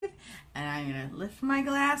And I'm going to lift my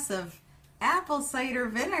glass of apple cider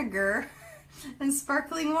vinegar and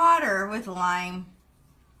sparkling water with lime.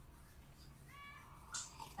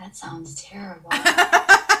 That sounds terrible.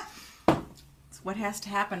 It's what has to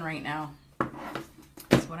happen right now.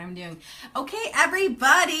 That's what I'm doing. Okay,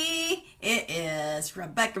 everybody. It is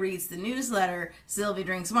Rebecca Reads the Newsletter. Sylvia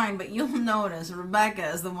drinks wine, but you'll notice Rebecca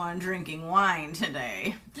is the one drinking wine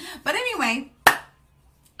today. But anyway,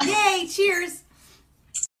 yay, cheers.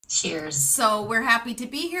 Cheers. So we're happy to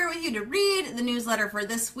be here with you to read the newsletter for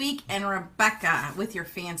this week. And Rebecca, with your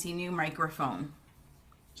fancy new microphone.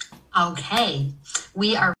 Okay,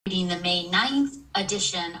 we are reading the May 9th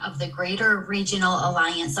edition of the Greater Regional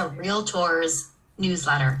Alliance of Realtors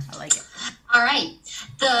newsletter. I like it. All right,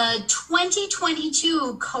 the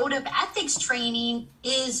 2022 Code of Ethics training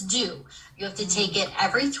is due. You have to take it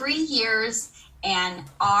every 3 years, and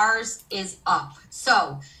ours is up.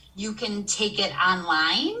 So you can take it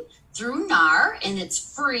online through NAR, and it's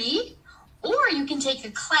free. Or you can take a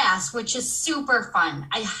class, which is super fun.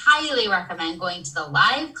 I highly recommend going to the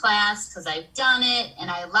live class because I've done it and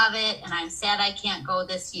I love it. And I'm sad I can't go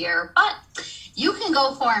this year, but you can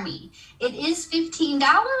go for me. It is $15,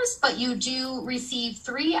 but you do receive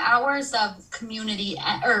 3 hours of continuing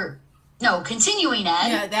ed.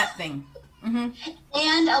 Yeah, that thing. Mm-hmm.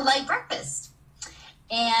 And a light breakfast.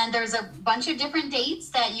 And there's a bunch of different dates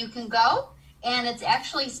that you can go. And it's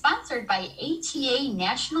actually sponsored by ATA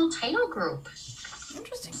National Title Group.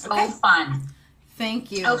 Interesting. So okay. Fun.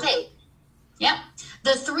 Thank you. Okay. Yep.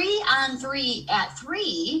 The 3-on-3 at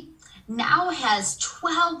 3 now has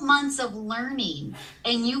 12 months of learning.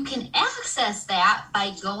 And you can access that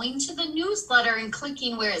by going to the newsletter and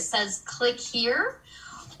clicking where it says click here.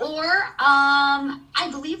 Or I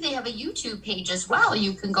believe they have a YouTube page as well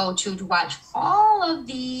you can go to watch all of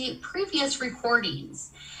the previous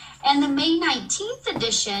recordings. And the May 19th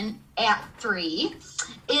edition at 3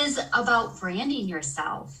 is about branding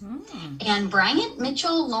yourself. And Bryant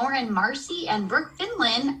Mitchell, Lauren Marcy, and Brooke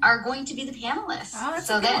Finlan are going to be the panelists. Oh, that's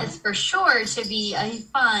so a good that one. is for sure to be a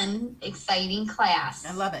fun, exciting class.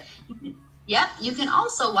 I love it. Yep. You can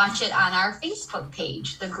also watch it on our Facebook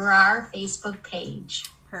page, the GRAR Facebook page.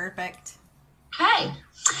 Perfect. Okay.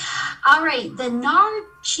 All right. The NAR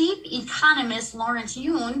chief economist Lawrence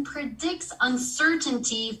Yun predicts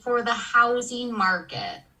uncertainty for the housing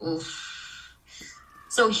market. Oof.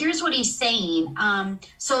 So here's what he's saying.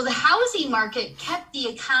 So the housing market kept the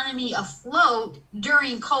economy afloat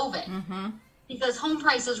during COVID because home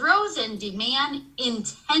prices rose and demand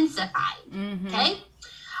intensified. Okay.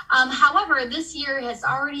 However, this year has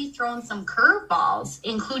already thrown some curveballs,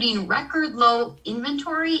 including record low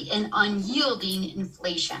inventory and unyielding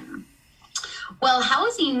inflation. While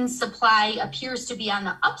housing supply appears to be on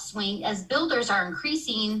the upswing as builders are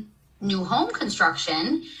increasing new home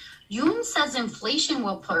construction, Yoon says inflation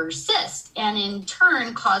will persist and in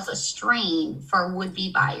turn cause a strain for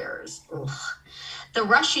would-be buyers. Ugh. The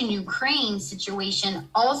Russian-Ukraine situation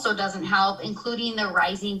also doesn't help, including the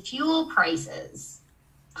rising fuel prices.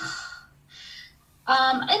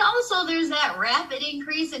 And also there's that rapid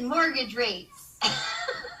increase in mortgage rates.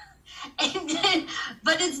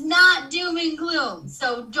 But it's not doom and gloom.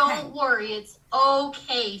 So don't worry. It's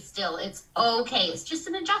okay still. It's okay. It's just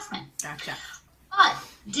an adjustment. Gotcha. But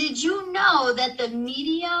did you know that the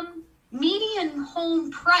median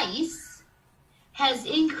home price has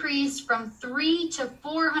increased from $300 to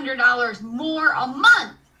 $400 more a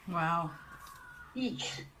month? Wow.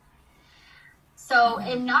 Eek. So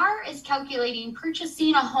NAR is calculating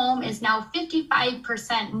purchasing a home is now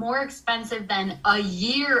 55% more expensive than a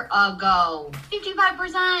year ago.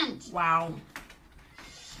 55%. Wow.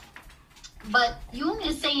 But Yoon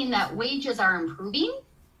is saying that wages are improving.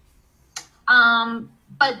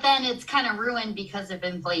 But then it's kind of ruined because of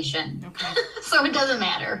inflation. Okay. So it doesn't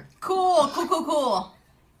matter. Cool.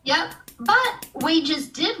 Yep. But wages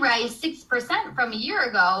did rise 6% from a year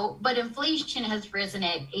ago, but inflation has risen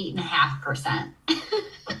at 8.5%.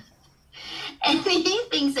 And he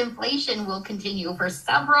thinks inflation will continue for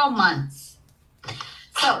several months.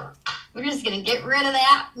 So we're just going to get rid of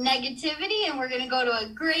that negativity and we're going to go to a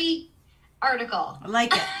great article. I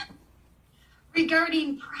like it.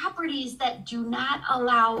 Regarding properties that do not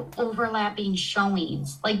allow overlapping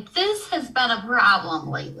showings. Like this has been a problem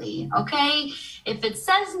lately, okay? If it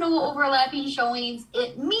says no overlapping showings,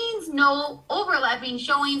 it means no overlapping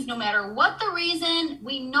showings no matter what the reason.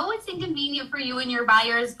 We know it's inconvenient for you and your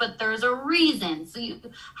buyers, but there's a reason, so you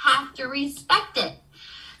have to respect it.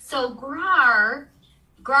 So GRAR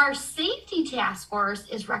Safety Task Force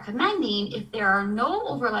is recommending if there are no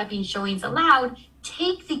overlapping showings allowed,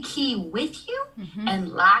 take the key with you and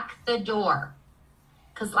lock the door.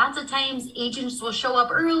 because lots of times agents will show up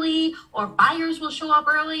early or buyers will show up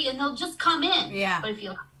early and they'll just come in. Yeah. But if you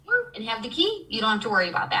lock the door and have the key, you don't have to worry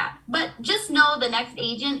about that. But just know the next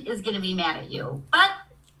agent is going to be mad at you. But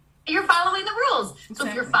you're following the rules. Exactly. So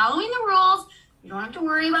if you're following the rules, you don't have to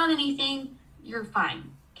worry about anything. You're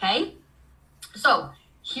fine. Okay? So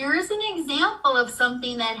here's an example of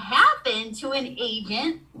something that happened to an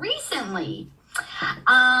agent recently.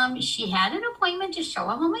 She had an appointment to show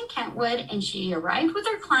a home in Kentwood, and she arrived with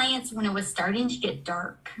her clients when it was starting to get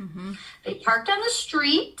dark. Mm-hmm. They parked on the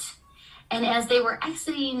street, and as they were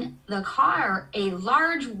exiting the car, a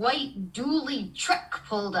large white dually truck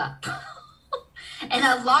pulled up, and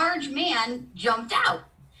a large man jumped out.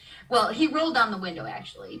 Well, he rolled down the window,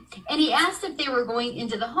 actually, and he asked if they were going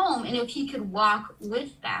into the home and if he could walk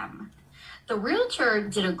with them. The realtor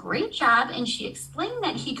did a great job, and she explained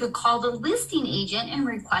that he could call the listing agent and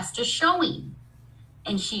request a showing.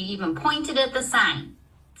 And she even pointed at the sign.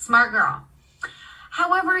 Smart girl.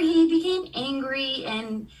 However, he became angry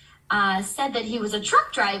and said that he was a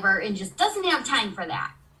truck driver and just doesn't have time for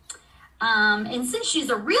that. And since she's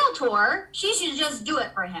a realtor, she should just do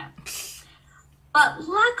it for him. But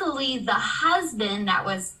luckily, the husband that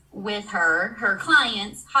was with her, her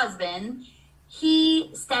client's husband,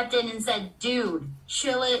 he stepped in and said, dude,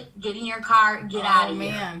 chill it, get in your car, get out of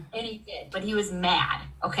here. And he did, but he was mad,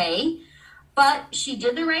 okay? But she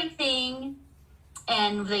did the right thing,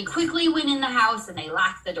 and they quickly went in the house and they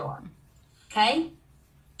locked the door, okay?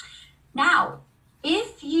 Now,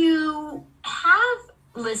 if you have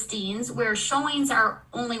listings where showings are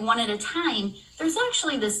only one at a time, there's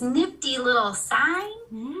actually this nifty little sign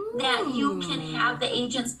that you can have the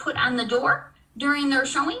agents put on the door during their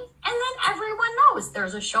showing, and then everyone knows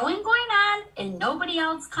there's a showing going on and nobody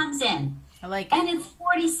else comes in. I like it. And it's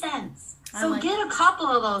 40 cents. So like get a couple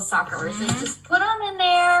of those suckers and just put them in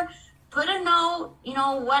there, put a note,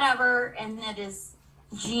 whatever, and it is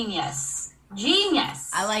genius.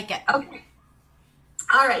 Genius. I like it. Okay.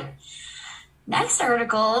 All right. Next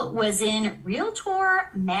article was in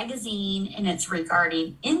Realtor Magazine, and it's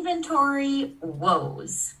regarding inventory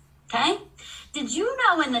woes. Okay? Did you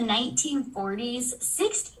know in the 1940s,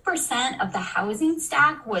 60% of the housing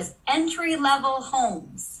stock was entry-level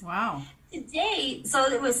homes? Wow. Today, so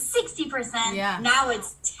it was 60%. Yeah. Now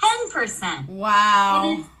it's 10%. Wow.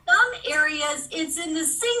 And in some areas, it's in the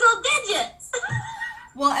single digits.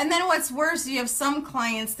 Well, and then what's worse, you have some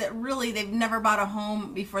clients that really, they've never bought a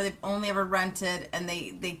home before, they've only ever rented, and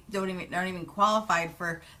they aren't even qualified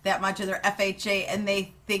for that much of their FHA, and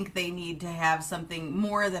they think they need to have something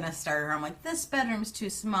more than a starter home. Like, this bedroom's too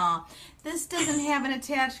small. This doesn't have an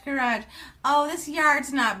attached garage. Oh, this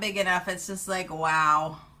yard's not big enough. It's just like,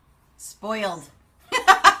 wow. Spoiled.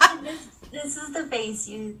 This is the face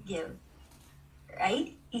you give,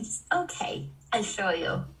 right? It's okay. I show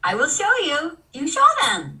you. I will show you. You show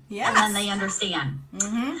them. Yes. And then they understand.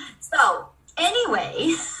 Mm-hmm. So,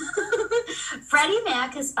 anyway, Freddie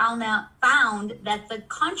Mac has found that the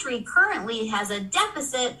country currently has a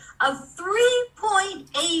deficit of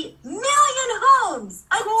 3.8 million homes.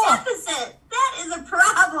 A deficit. That is a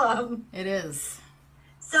problem. It is.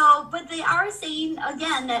 So, but they are saying,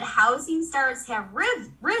 again, that housing starts have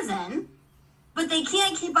risen, but they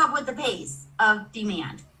can't keep up with the pace of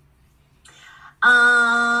demand.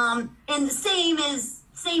 And the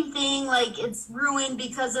same thing, like it's ruined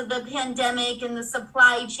because of the pandemic and the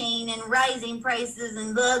supply chain and rising prices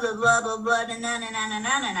and blah, blah, blah, blah, blah, and na, na, na, na,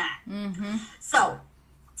 na, na, na. Mm-hmm. So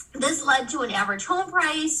this led to an average home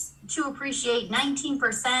price to appreciate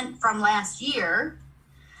 19% from last year.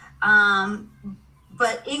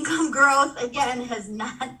 But income growth, again, has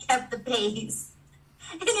not kept the pace.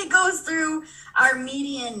 And it goes through our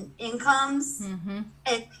median incomes. Mm-hmm.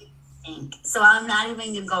 So I'm not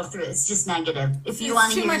even going to go through it. It's just negative. If you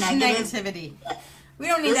want to hear negativity. We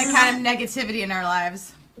don't need that kind of negativity in our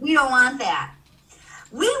lives. We don't want that.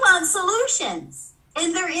 We want solutions.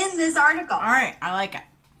 And they're in this article. All right. I like it.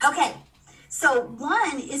 Okay. So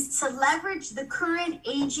one is to leverage the current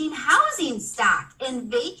aging housing stock in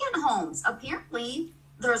vacant homes. Apparently,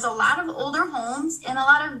 there's a lot of older homes and a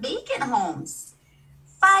lot of vacant homes.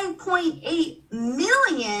 5.8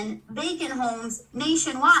 million vacant homes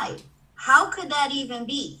nationwide. How could that even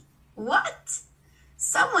be? What?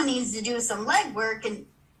 Someone needs to do some legwork and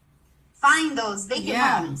find those vacant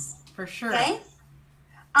homes. For sure. Okay?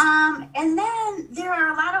 And then there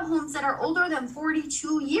are a lot of homes that are older than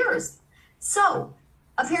 42 years. So,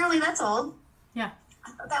 apparently that's old. Yeah.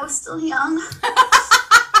 I thought that was still young.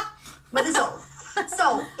 But it's old.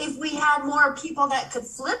 So, if we had more people that could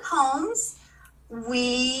flip homes,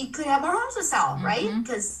 we could have more homes to sell, right?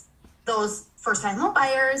 Because those first-time home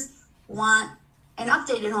buyers want an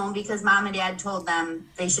updated home because mom and dad told them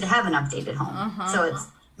they should have an updated home. So it's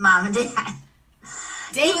mom and dad.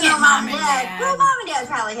 Dang it, mom and dad. Well, mom and dad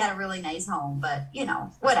probably had a really nice home, but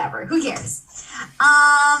whatever. Who cares?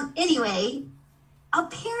 Anyway,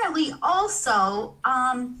 apparently also,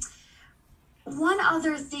 one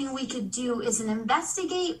other thing we could do is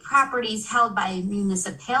investigate properties held by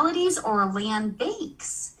municipalities or land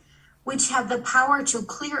banks, which have the power to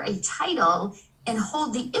clear a title and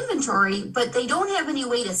hold the inventory, but they don't have any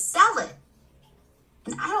way to sell it.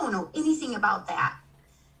 And I don't know anything about that.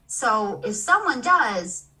 So if someone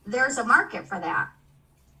does, there's a market for that.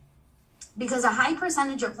 Because a high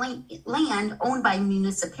percentage of land owned by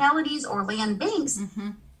municipalities or land banks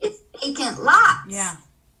is vacant lots. Yeah.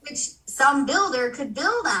 Which some builder could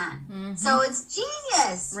build on. So it's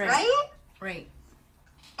genius, right? Right.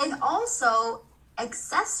 And also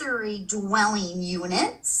accessory dwelling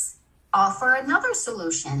units offer another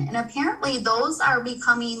solution. And apparently those are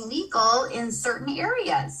becoming legal in certain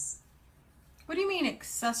areas. What do you mean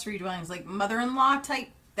accessory dwellings? Like mother-in-law type,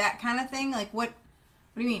 that kind of thing? Like what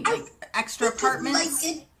do you mean? Like extra apartments?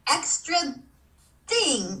 Like an extra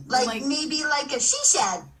thing. Like maybe like a she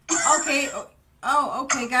shed. Okay. Oh,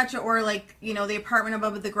 okay, gotcha. Or like, the apartment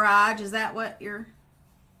above the garage. Is that what you're...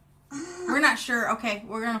 We're not sure. Okay,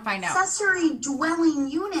 we're going to find out. Accessory dwelling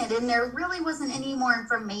unit, and there really wasn't any more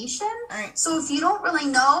information. All right. So if you don't really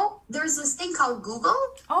know, there's this thing called Google.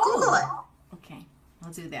 Google it. Okay,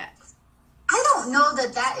 I'll do that. I don't know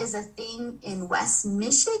that is a thing in West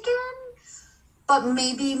Michigan, but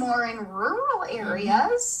maybe more in rural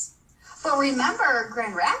areas. But remember,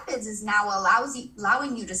 Grand Rapids is now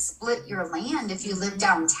allowing you to split your land if you live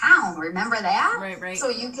downtown. Remember that? Right. So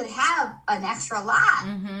you could have an extra lot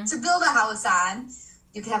to build a house on.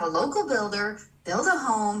 You could have a local builder build a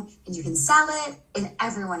home, and you can sell it, and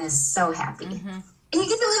everyone is so happy. And you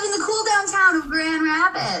get to live in the cool downtown of Grand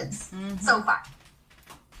Rapids. So fun.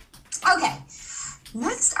 Okay.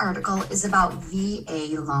 Next article is about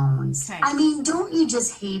VA loans. Okay. I mean, don't you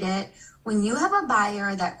just hate it when you have a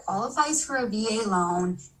buyer that qualifies for a VA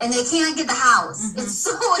loan and they can't get the house? It's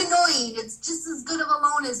so annoying. It's just as good of a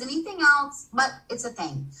loan as anything else, but it's a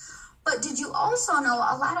thing. But did you also know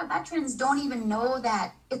a lot of veterans don't even know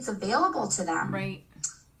that it's available to them? Right.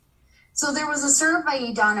 So there was a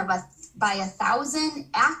survey done by 1,000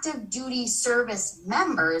 active duty service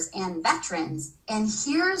members and veterans, and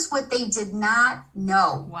here's what they did not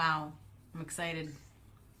know. Wow. I'm excited.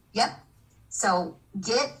 Yep. So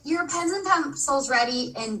get your pens and pencils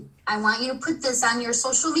ready, and I want you to put this on your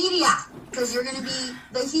social media because you're going to be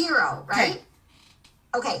the hero, right?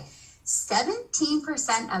 Okay.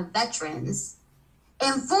 17% of veterans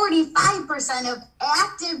and 45% of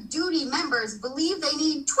active duty members believe they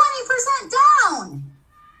need 20% down.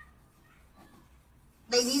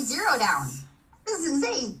 They need zero down. This is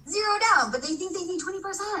insane. Zero down, but they think they need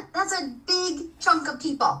 20%. That's a big chunk of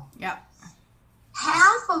people. Yep.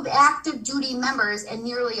 Half of active duty members and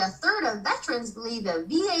nearly a third of veterans believe a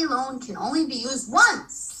VA loan can only be used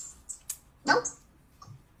once. Nope.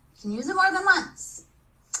 You can use it more than once.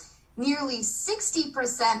 Nearly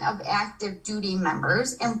 60% of active duty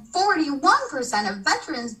members and 41% of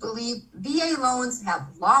veterans believe VA loans have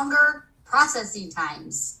longer processing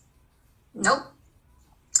times. Nope.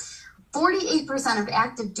 48% of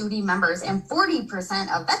active duty members and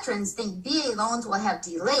 40% of veterans think VA loans will have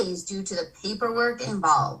delays due to the paperwork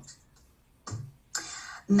involved.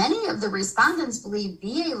 Many of the respondents believe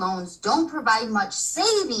VA loans don't provide much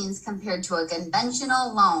savings compared to a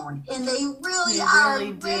conventional loan, and they really are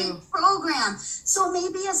a great program. So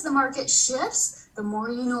maybe as the market shifts, the more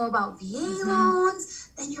you know about VA loans,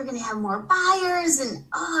 then you're going to have more buyers, and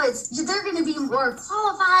they're going to be more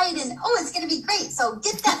qualified, and it's going to be great. So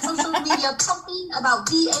get that social media pumping about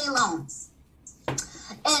VA loans.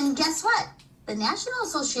 And guess what? The National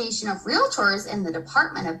Association of Realtors and the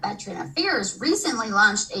Department of Veteran Affairs recently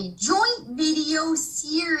launched a joint video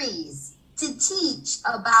series to teach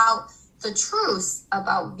about the truth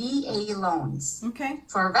about VA loans. Okay.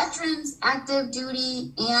 For veterans, active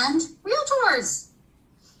duty, and realtors.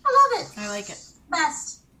 I love it. I like it.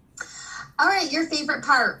 Best. All right, your favorite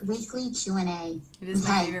part, weekly Q&A. It is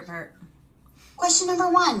my favorite part. Question number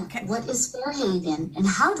 1. Okay. What is Fairhaven and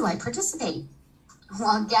how do I participate?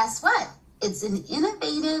 Well, guess what? It's an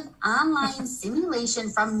innovative online simulation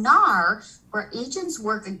from NAR where agents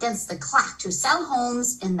work against the clock to sell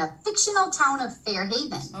homes in the fictional town of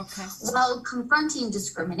Fairhaven while confronting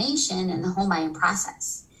discrimination in the home buying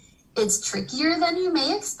process. It's trickier than you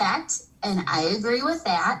may expect, and I agree with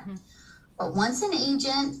that. But one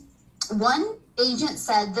agent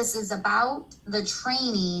said this is about the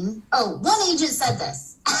training. One agent said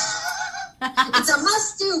this. It's a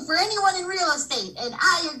must-do for anyone in real estate, and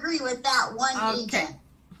I agree with that one agent.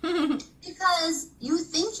 Because you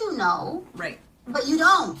think you know, right, but you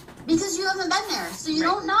don't, because you haven't been there, so you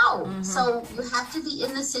don't know. So you have to be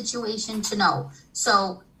in the situation to know.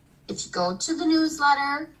 So if you go to the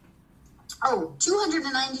newsletter,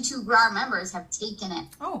 292 GRAR members have taken it.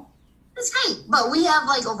 Oh, that's great, but we have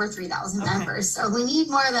like over 3,000 members, so we need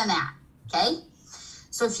more than that. Okay.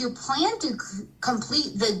 So if you plan to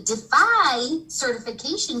complete the DeFi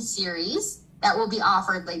certification series that will be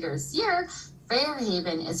offered later this year,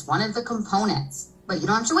 Fairhaven is one of the components, but you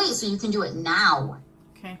don't have to wait, so you can do it now.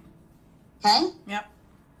 Okay. Okay? Yep.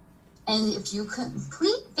 And if you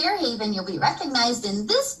complete Fairhaven, you'll be recognized in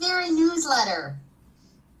this very newsletter.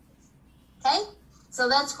 Okay? So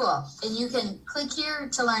that's cool. And you can click here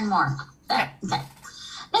to learn more. Okay.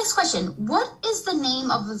 Next question. What is the name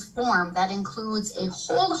of the form that includes a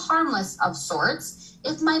hold harmless of sorts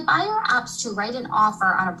if my buyer opts to write an offer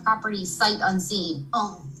on a property sight unseen?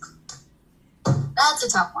 Oh, that's a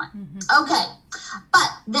tough one. Okay. But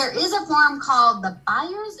there is a form called the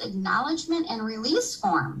Buyer's Acknowledgement and Release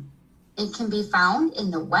Form. It can be found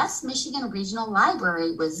in the West Michigan Regional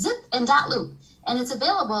Library with zip and dot loop, and it's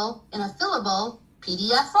available in a fillable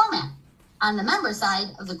PDF format on the member side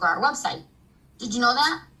of the GRAR website. Did you know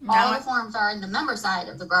that? No. All the forms are in the member side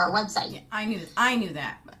of the GRAR website. Yeah, I knew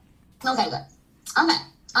that. But... Okay, good. Okay.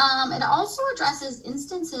 It also addresses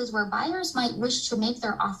instances where buyers might wish to make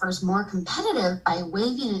their offers more competitive by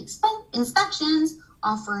waiving inspections,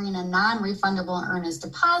 offering a non-refundable earnest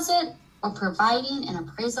deposit, or providing an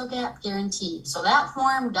appraisal gap guarantee. So that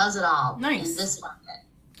form does it all in this market.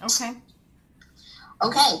 Okay.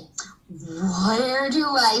 Okay. Where do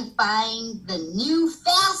I find the new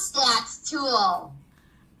Fast Stats tool?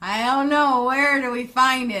 I don't know. Where do we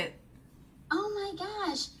find it? Oh my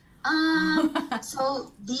gosh.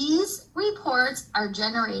 So these reports are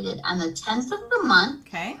generated on the 10th of the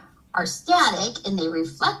month, are static, and they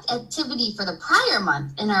reflect activity for the prior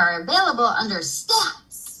month and are available under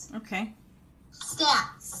stats. Okay.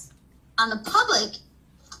 Stats on the public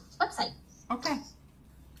website. Okay.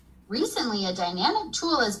 Recently, a dynamic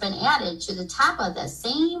tool has been added to the top of the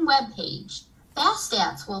same web page. Fast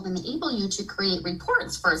Stats will enable you to create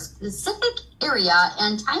reports for a specific area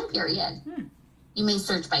and time period. You may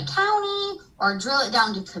search by county or drill it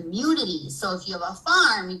down to communities. So if you have a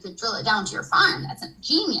farm, you could drill it down to your farm. That's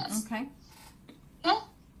genius. Okay. Okay?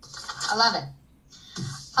 I love it.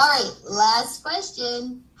 All right, last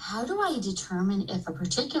question. How do I determine if a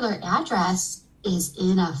particular address is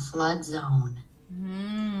in a flood zone?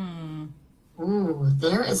 Ooh,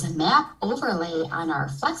 there is a map overlay on our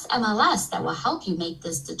Flex MLS that will help you make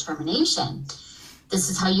this determination. This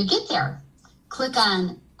is how you get there. Click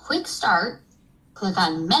on Quick Start, click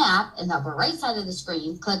on Map in the upper right side of the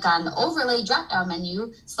screen, click on the Overlay drop-down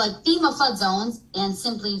menu, select FEMA flood zones, and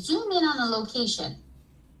simply zoom in on the location.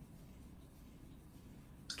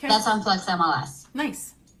 Okay. That's on Flex MLS.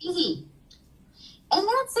 Nice. Easy. And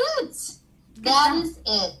that's it. That is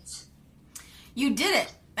it. You did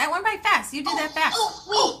it. That went by fast. You did that fast. Oh,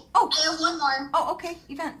 wait. I have one more. Oh, okay.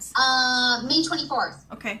 Events. May 24th.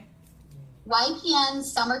 Okay. YPN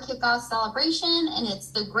Summer Kickoff Celebration, and it's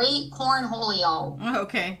the Great Cornholio.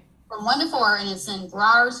 Okay. From 1 to 4, and it's in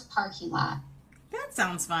GRAR's parking lot. That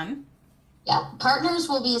sounds fun. Yeah. Partners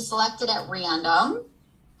will be selected at random.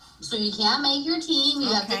 So you can't make your team.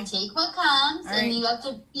 You have to take what comes, and you have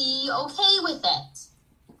to be okay with it.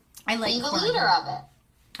 I like be the leader of it.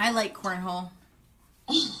 I like cornhole.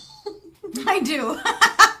 I do.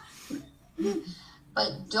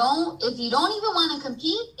 But if you don't even want to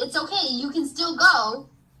compete, it's okay. You can still go,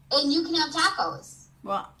 and you can have tacos.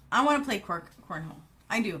 Well, I want to play cornhole.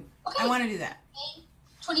 I do. Okay. I want to do that. May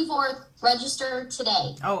 24th, register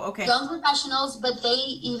today. Oh, okay. Young professionals, but they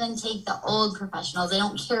even take the old professionals. They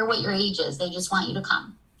don't care what your age is. They just want you to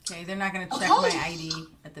come. Okay, they're not going to check my ID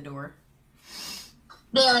at the door.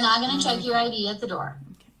 They are not going to check your ID at the door.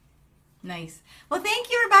 Okay. Nice. Well,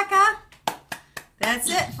 thank you, Rebecca. That's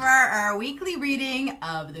it for our weekly reading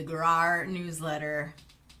of the GRAR newsletter.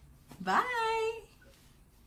 Bye.